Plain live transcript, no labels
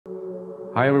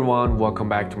Hi everyone, welcome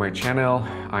back to my channel.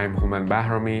 I'm Human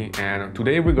Bahrami and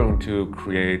today we're going to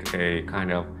create a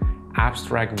kind of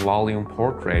abstract volume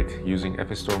portrait using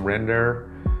Fstorm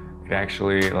render. It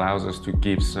actually allows us to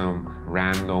give some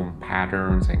random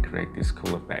patterns and create this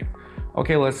cool effect.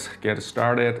 Okay, let's get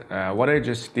started. What I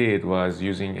just did was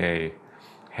using a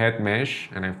head mesh,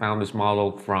 and I found this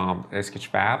model from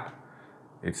Sketchfab.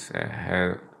 It's a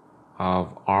head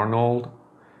of Arnold.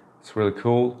 It's really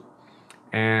cool.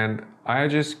 And I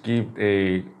just give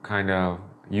a kind of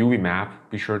UV map.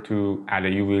 Be sure to add a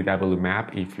UVW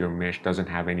map if your mesh doesn't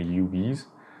have any UVs.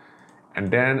 And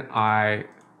then I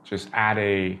just add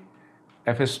a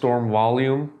Fstorm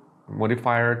volume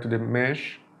modifier to the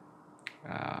mesh.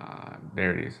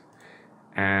 There it is.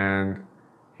 And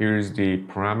here's the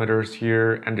parameters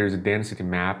here, and there's a density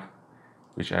map,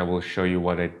 which I will show you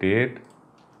what I did.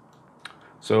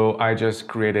 So I just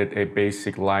created a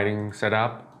basic lighting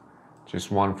setup.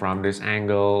 Just one from this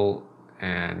angle,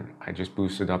 and I just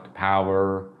boosted up the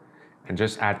power and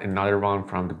just add another one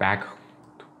from the back,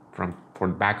 for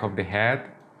the back of the head,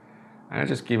 and I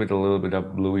just give it a little bit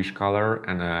of bluish color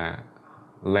and a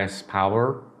less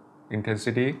power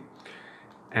intensity.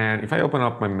 And if I open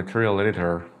up my material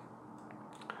editor,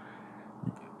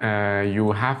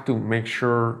 you have to make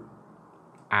sure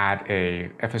add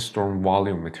a Fstorm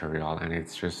volume material, and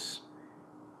it's just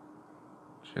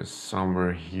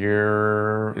somewhere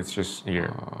here. It's just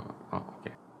here. Oh,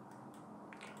 okay.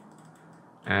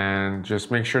 And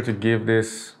just make sure to give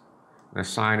this and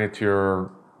assign it to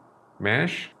your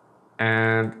mesh.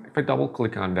 And if I double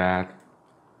click on that,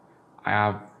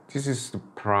 this is the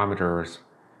parameters.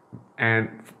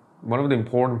 And one of the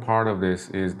important part of this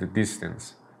is the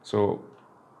distance. So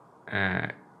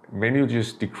when you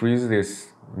just decrease this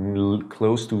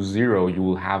close to 0, you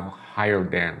will have higher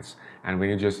dense. And when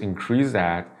you just increase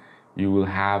that, you will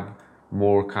have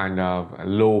more kind of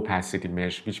low opacity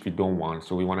mesh, which we don't want.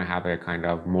 So we want to have a kind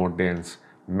of more dense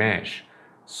mesh.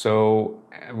 So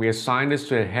we assign this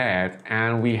to a head,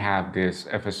 and we have this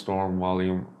Fstorm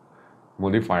volume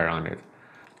modifier on it.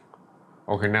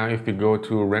 Okay, now if we go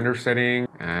to render setting,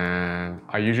 and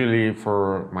I usually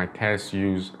for my test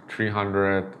use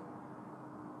 300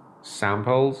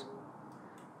 samples.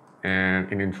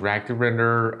 And in interactive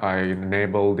render, I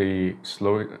enable the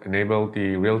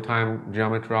real-time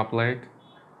geometry update,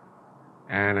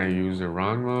 and I use the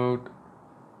run mode.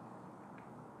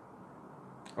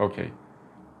 Okay,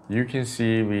 you can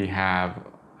see we have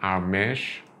our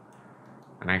mesh,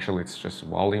 and actually it's just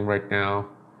volume right now,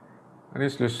 and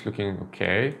it's just looking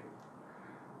okay.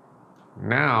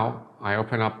 Now I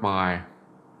open up my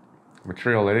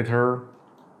material editor.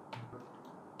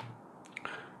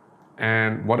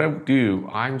 And what I do,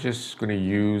 I'm just going to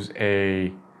use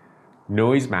a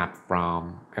noise map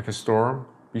from Fstorm.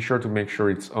 Be sure to make sure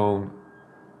its own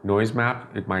noise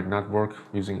map. It might not work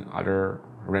using other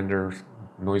renders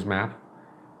noise map.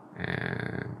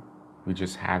 And we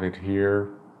just have it here.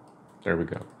 There we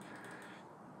go.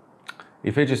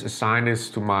 If I just assign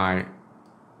this to my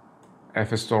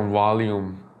Fstorm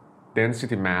volume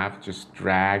density map, just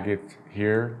drag it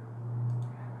here,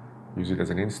 use it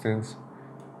as an instance.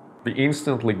 We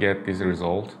instantly get this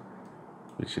result,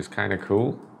 which is kind of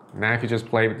cool. Now if you just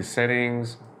play with the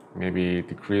settings, maybe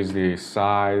decrease the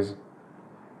size,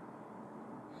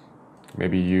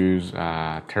 maybe use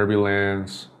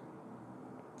turbulence,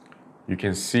 you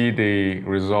can see the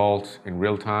result in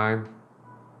real time,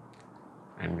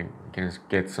 and you can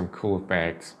get some cool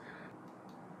effects.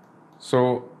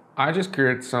 So I just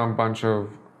create some bunch of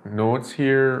nodes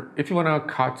here. If you want to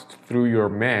cut through your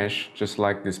mesh, just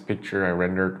like this picture I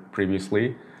rendered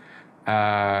previously,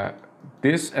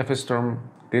 this Fstorm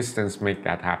distance make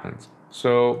that happen.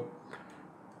 So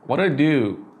what I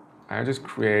do, I just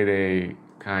create a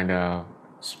kind of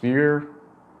sphere,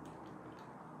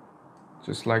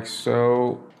 just like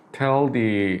so. Tell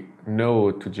the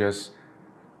node to just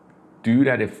do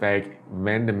that effect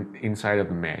when the inside of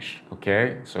the mesh.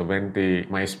 Okay, so when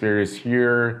my sphere is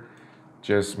here,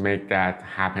 just make that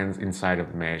happen inside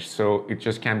of the mesh. So it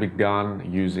just can be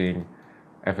done using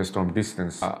Fstorm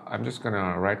distance. I'm just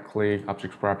gonna right click,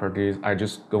 object properties. I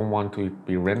just don't want to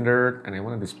be rendered, and I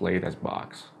want to display it as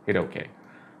box. Hit OK.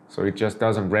 So it just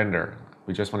doesn't render.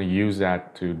 We just want to use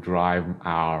that to drive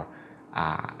our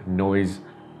noise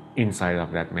inside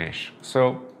of that mesh.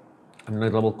 So I'm gonna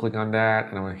double click on that,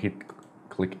 and I'm gonna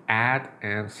click add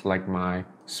and select my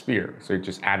sphere. So it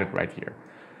just added right here.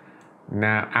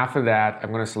 Now after that,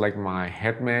 I'm going to select my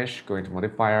head mesh, go into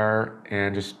modifier,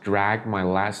 and just drag my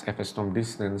last Fstorm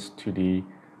distance to the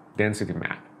density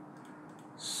map.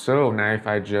 So now if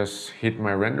I just hit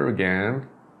my render again,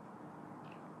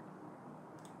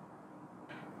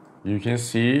 you can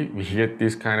see we get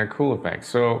this kind of cool effect.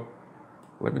 So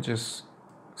let me just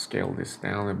scale this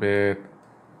down a bit.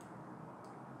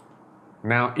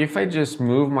 Now, if I just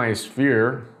move my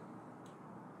sphere,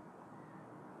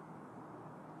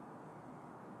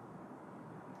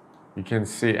 you can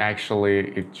see actually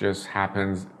it just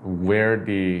happens where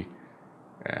the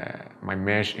my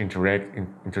mesh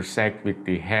intersect with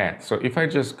the head. So if I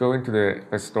just go into the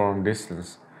Fstorm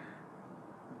distance,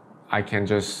 I can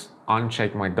just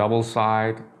uncheck my double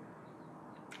side,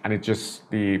 and it just,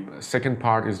 the second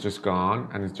part is just gone,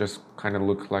 and it just kind of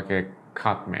looks like a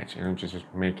cut mesh. And just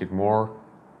make it more,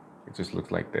 it just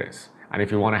looks like this. And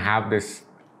if you want to have this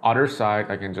other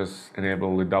side, I can just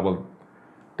enable the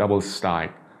double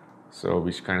side, so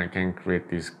which kind of can create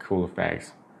these cool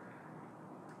effects.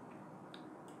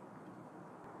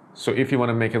 So if you want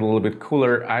to make it a little bit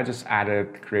cooler, I just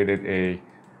created a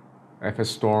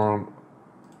Fstorm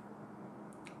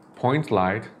point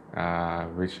light,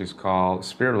 which is called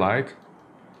sphere light,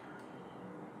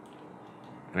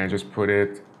 and I just put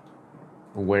it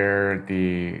where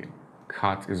the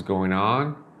cut is going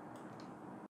on.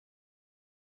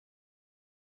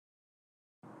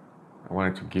 I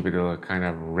wanted to give it a kind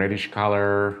of reddish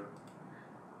color.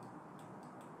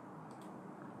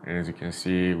 And as you can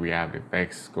see, we have the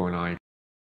effects going on. You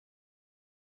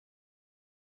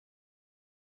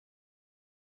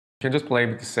can just play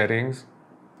with the settings.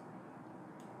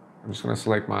 I'm just going to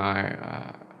select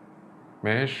my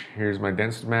mesh. Here's my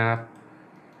density map.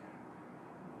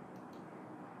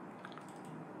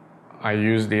 I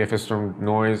use the Fstorm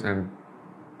noise and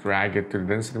drag it to the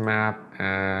density map,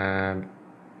 and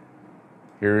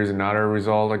here is another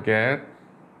result I get.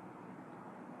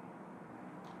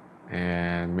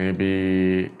 And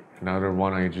maybe another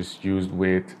one I just used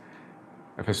with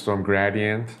Fstorm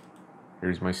gradient.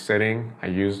 Here's my setting.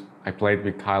 I played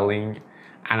with tiling,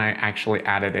 and I actually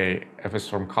added a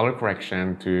Fstorm color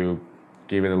correction to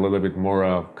give it a little bit more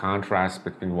of contrast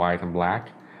between white and black.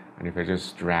 And if I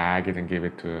just drag it and give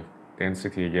it to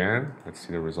density again, let's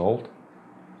see the result.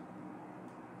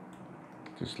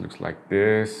 It just looks like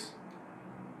this.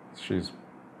 She's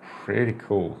pretty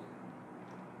cool.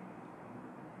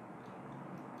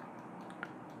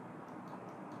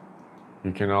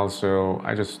 You can also,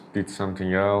 I just did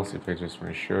something else. If I just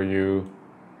want to show you,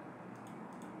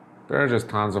 there are just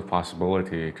tons of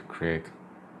possibility to create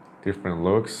different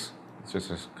looks. It's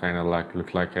just kind of like,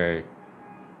 look like a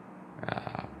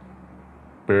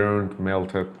burned,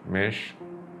 melted mesh.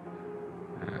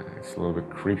 It's a little bit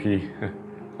creepy,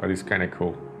 but it's kind of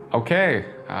cool. Okay,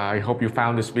 I hope you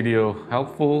found this video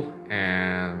helpful,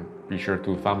 and be sure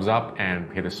to thumbs up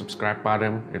and hit the subscribe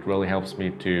button. It really helps me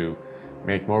to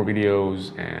make more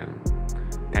videos, and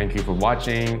thank you for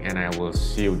watching, and I will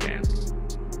see you again.